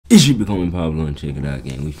It should be coming Pablo and check it out,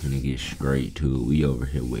 gang. We finna get straight to it. We over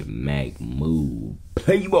here with Mac Move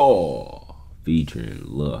Playball featuring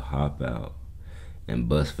LulHopout and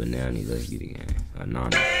Buss4Nani. Let's get it, gang.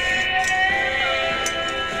 Anonymous.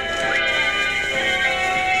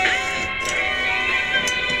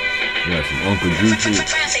 We got some Uncle Drew shit.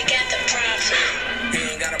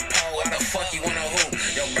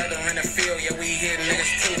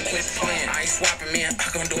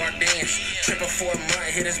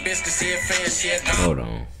 Hold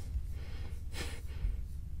on.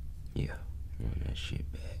 Yeah, run that shit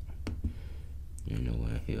back. You know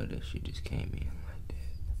what? Hell, that shit just came in like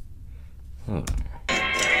that. Hold on.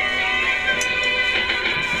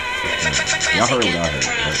 Y'all heard what I heard,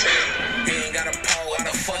 right? He ain't got a pole, how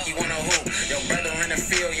the fuck you wanna hoop? Your brother in the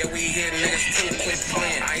field, yeah, we hit niggas too. Quit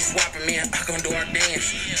playing, I ain't swapping, man, I gon' do our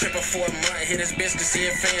dance. Tripping for a month, hit his bitch to see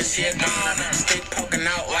a fan, shit gone. Stick poking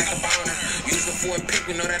out like a boner. Use the for a pick,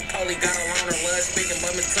 we know that Polly got a loner. Love speaking,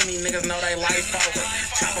 but me to me, niggas know they life over.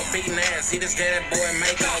 Chop a beating ass, he just gave that boy a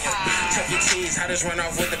makeover. Chuck E. Cheese, how just run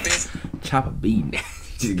off with the bitch? Chop a beating ass.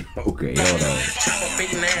 Okay, hold on. Chop a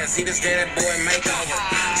beating ass, he just gave that boy a makeover.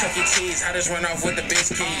 Chuck E. Cheese, I just run off with the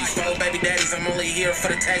bitch keys. 4 baby daddies, I'm only here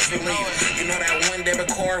for the tax relief. You know that one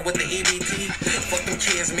debit card with the EBT? Fuck them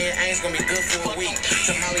kids, man, I ain't gonna be good for a week.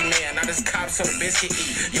 Somali man, not this cop so the biscuit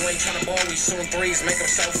eat. You ain't tryna ball, we shooting threes, make them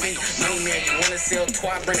so feet. Money man, you wanna sell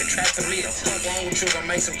twat, bring a trap to me. The fuck wrong with you, gonna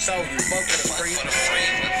make some show, you fuck for the free.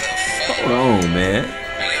 Hold on, man.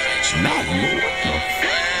 Mac Move, what the fuck?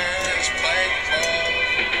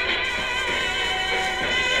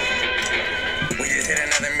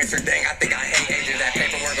 Dang, I think I hate agents. That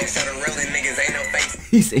paperwork gon' show the real niggas ain't no face.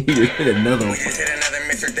 He said he just hit another one. We just hit another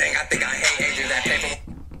Mr. Dang, I think I hate agents. That paperwork.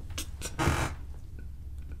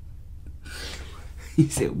 He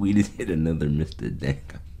said we just hit another Mr. Dang.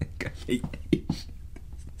 I think I hate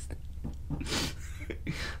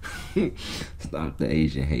Asian. Stop the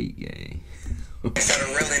Asian hate, gang. So the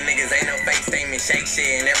real niggas ain't no fake statement, shake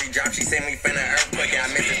shit. And every drop she send me finna earthquake. I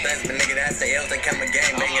miss the stunts, but nigga, that's the L's that come a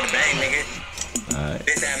game. Bang in the bang, nigga.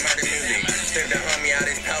 This that murder music. Strip the homie out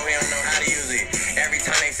his pole, he don't know how to use it. Every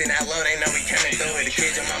time they send that low, they know we coming through it. The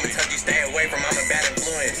kids your mama told you stay away from, I'm a bad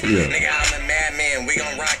influence. Yeah. Nigga, I'm a madman, we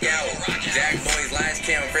gon' rock out. Jack boys, last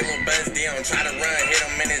count, free little Buzz Dion. Try to run, hit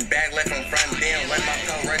him in his back, left him front down. Let my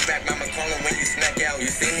phone rush back, mama calling when you snuck out.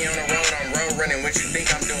 You see me on the road, I'm road running, what you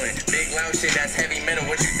think I'm doing? Big loud shit, that's heavy metal,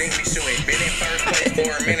 what you think we shooting? Been in first place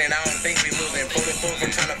for a minute, I don't think we losing. Full of fool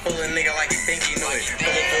for trying to fool a nigga like he think he knew it.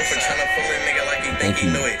 Full of fool for trying to fool a nigga like he think he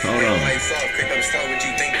knew it. Hold on. Like soft, creep up slow, what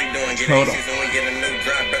you think we doing? Get Hold anxious when we get a new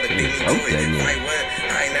drop, brother, beat me to it. Like what?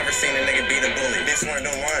 I ain't never seen a nigga beat a bullet. This one of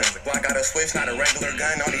them ones. Glock got a switch, not a regular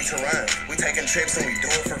gun, no need to run. We taking trips and we do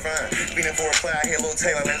it for fun. Speeding for a play, I hear Lil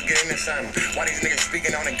Taylor, let's get into something. Why these niggas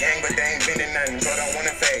speaking on the gang, but they ain't bending nothing? Bro, don't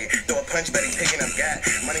wanna fade. Throw a punch, bet he picking up gat.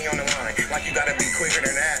 Money on the line, like you gotta be quicker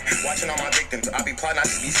than that. Watching all my victims, I be plotting, I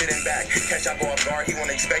should be sitting back. Catch up off guard, he won't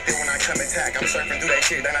expect it when I come attack. I'm surfing through that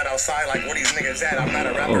shit, they're not outside like where these niggas at. I'm not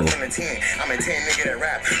a rapper from the 10, I'm a 10 nigga that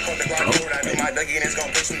rap. Hold the Glock forward, I do my Dougie and it's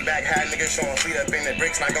gon' push me back. Had niggas showing feet up in the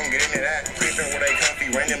bricks, not gon' get into that. Creeping where they comfy,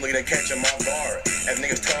 randomly to catch them off guard. As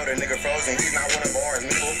niggas told a nigga frozen, he's not one of ours.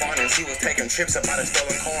 Me, Lil Fondance, he was taking trips up out of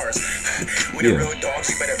stolen cars. We the real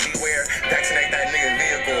dogs, you better beware. Vaccinate that nigga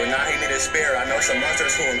vehicle, now he need a spare. I know some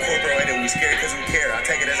monsters who incorporated, we scared cause we care. I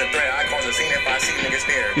take it as a threat, I cause a scene if I see niggas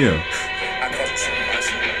there. Yeah. I cause a scene if I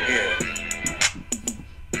see, yeah.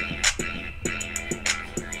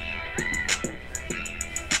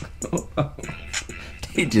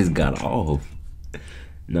 They just got off.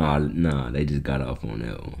 Nah, they just got off on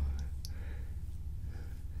that one.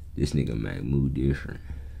 This nigga Mac Move different.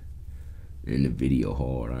 In the video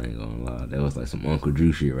hard, I ain't gonna lie. That was like some Uncle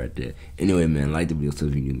Drew shit right there. Anyway, man, like the video so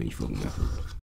if you new, man, you fucking with me.